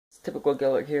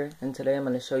TWLoader here, and today I'm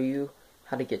going to show you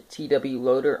how to get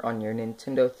TWLoader on your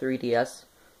Nintendo 3DS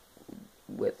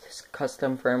with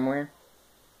custom firmware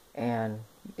and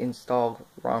install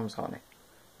ROMs on it.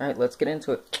 Alright, let's get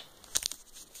into it.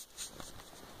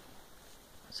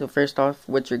 So first off,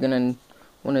 what you're going to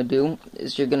want to do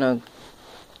is you're going to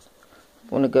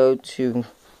want to go to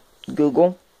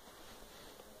Google.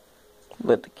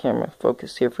 Let the camera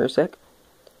focus here for a sec.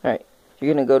 Alright,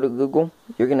 you're going to go to Google,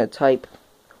 you're going to type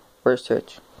or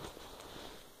search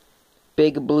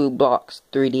Big Blue Box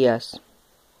 3DS.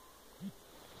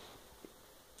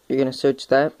 You're going to search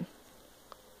that.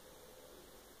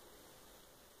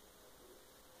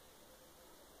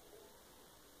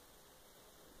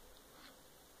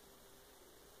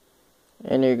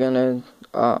 And you're going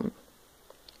to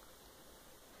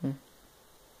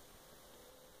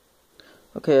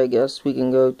okay, I guess we can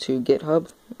go to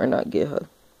GitHub, or not GitHub.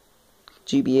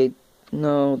 GBA,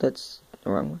 no, that's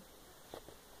the wrong one.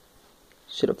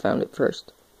 Should have found it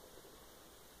first.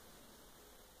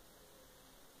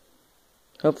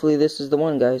 Hopefully this is the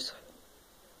one, guys.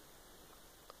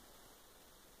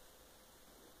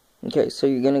 Okay, so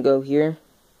you're gonna go here,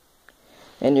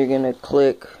 and you're gonna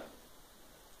click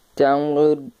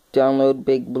download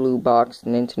Big Blue Box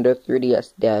Nintendo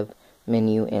 3DS Dev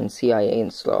menu and CIA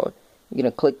installer. You're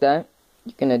gonna click that.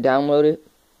 You're gonna download it.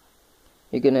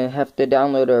 You're gonna have to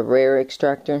download a rare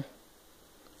extractor.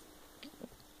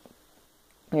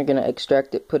 You're gonna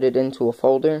extract it, put it into a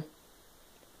folder,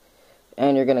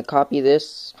 and you're gonna copy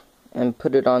this and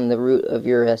put it on the root of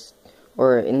your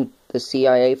or in the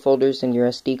CIA folders in your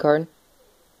SD card.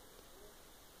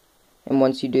 And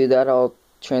once you do that, I'll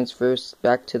transfer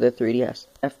back to the 3DS.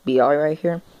 FBI right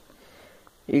here.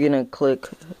 You're gonna click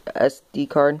SD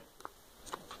card,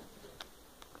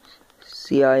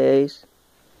 CIAs,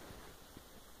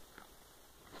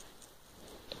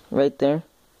 right there.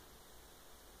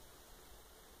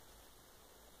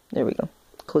 There we go.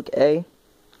 Click A.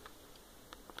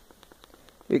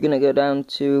 You're gonna go down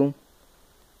to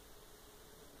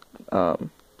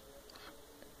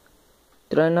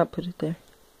did I not put it there?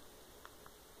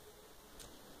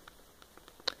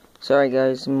 Sorry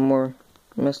guys, I'm more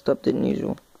messed up than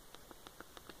usual.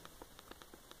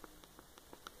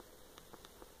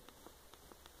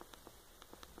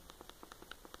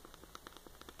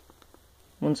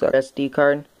 Once our SD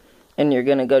card, and you're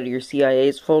gonna go to your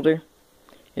CIAs folder.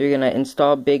 You're gonna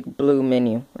install Big Blue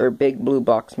menu, or Big Blue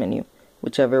Box menu,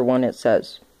 whichever one it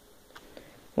says.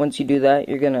 Once you do that,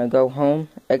 you're gonna go home,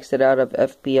 exit out of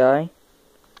FBI,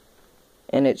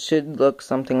 and it should look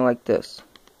something like this.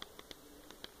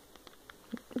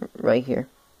 Right here.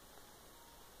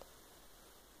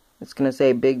 It's gonna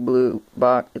say Big Blue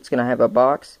Box, it's gonna have a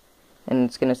box, and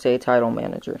it's gonna say Title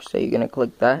Manager. So you're gonna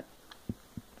click that.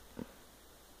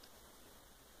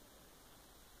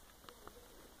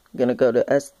 You're gonna go to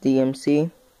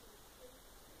SDMC,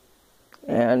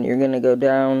 and you're gonna go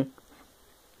down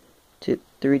to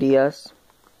 3DS.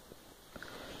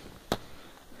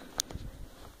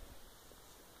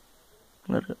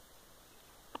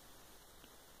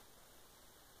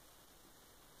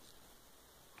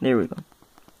 There we go.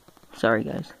 Sorry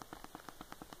guys.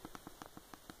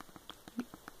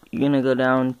 You're gonna go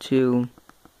down to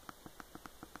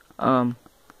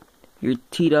your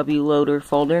TWLoader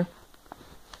folder.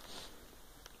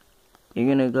 You're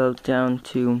gonna go down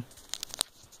to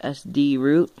SD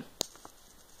root,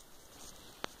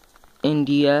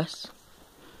 NDS.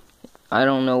 I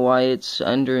don't know why it's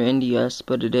under NDS,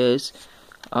 but it is.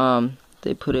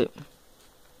 They put it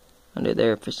under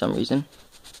there for some reason.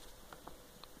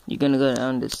 You're gonna go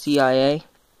down to CIA.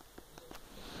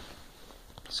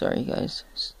 Sorry guys.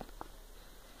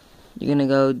 You're gonna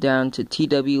go down to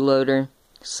TWLoader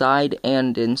side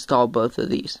and install both of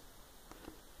these.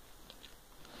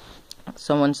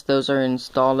 So once those are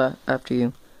installed, after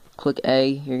you click A,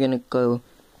 you're gonna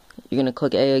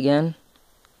click A again.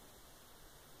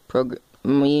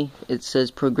 It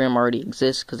says program already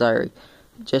exists because I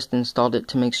just installed it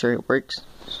to make sure it works.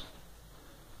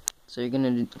 So you're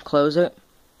gonna close it,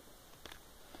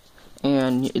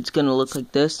 and it's gonna look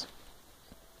like this.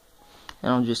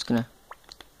 And I'm just gonna.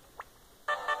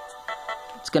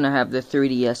 It's gonna have the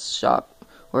 3DS shop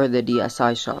or the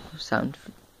DSi shop sound.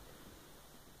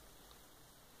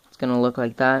 Gonna look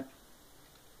like that,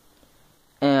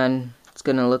 and it's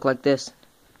gonna look like this.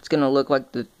 It's gonna look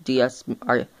like the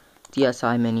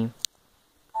DSi menu.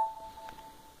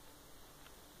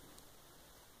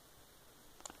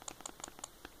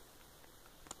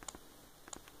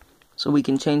 So we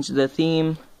can change the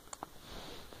theme.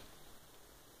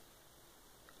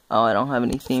 Oh, I don't have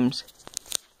any themes,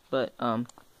 but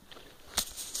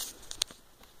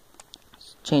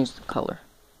change the color.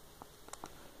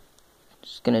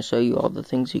 Just gonna show you all the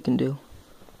things you can do.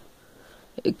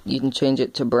 You can change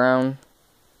it to brown,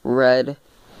 red,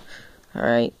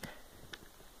 alright,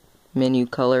 menu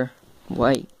color,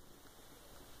 white,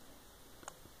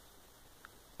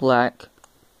 black,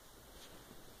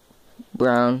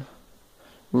 brown,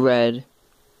 red,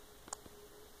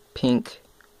 pink,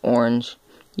 orange,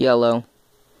 yellow,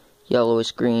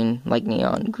 yellowish green, like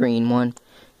neon, green 1,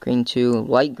 green 2,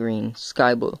 light green,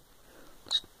 sky blue,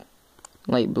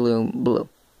 light blue, blue.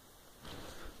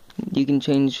 You can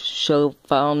change show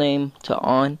file name to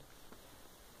on,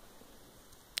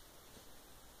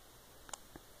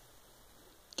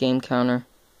 game counter,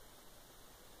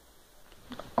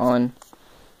 on,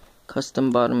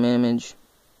 custom bottom image.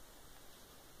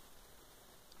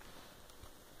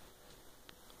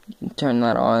 You can turn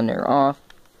that on or off.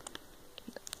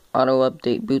 Auto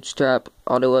update bootstrap,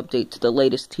 auto update to the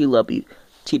latest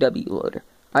TWLoader.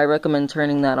 I recommend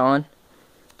turning that on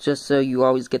just so you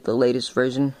always get the latest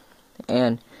version,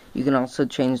 and you can also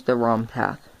change the ROM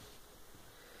path.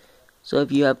 So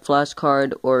if you have flash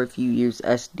card or if you use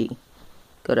SD,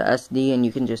 go to SD and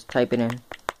you can just type it in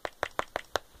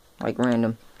like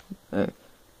random.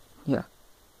 Yeah.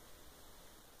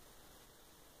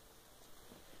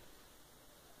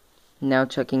 Now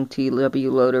checking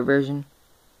TWLoader version,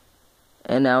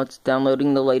 and now it's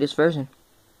downloading the latest version.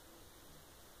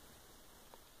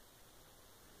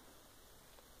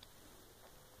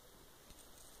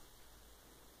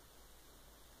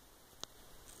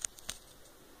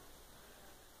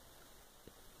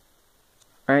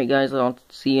 Alright guys, I'll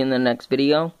see you in the next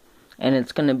video, and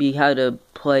it's gonna be how to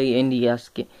play NDS,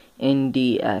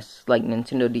 like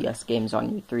Nintendo DS games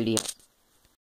on your 3DS.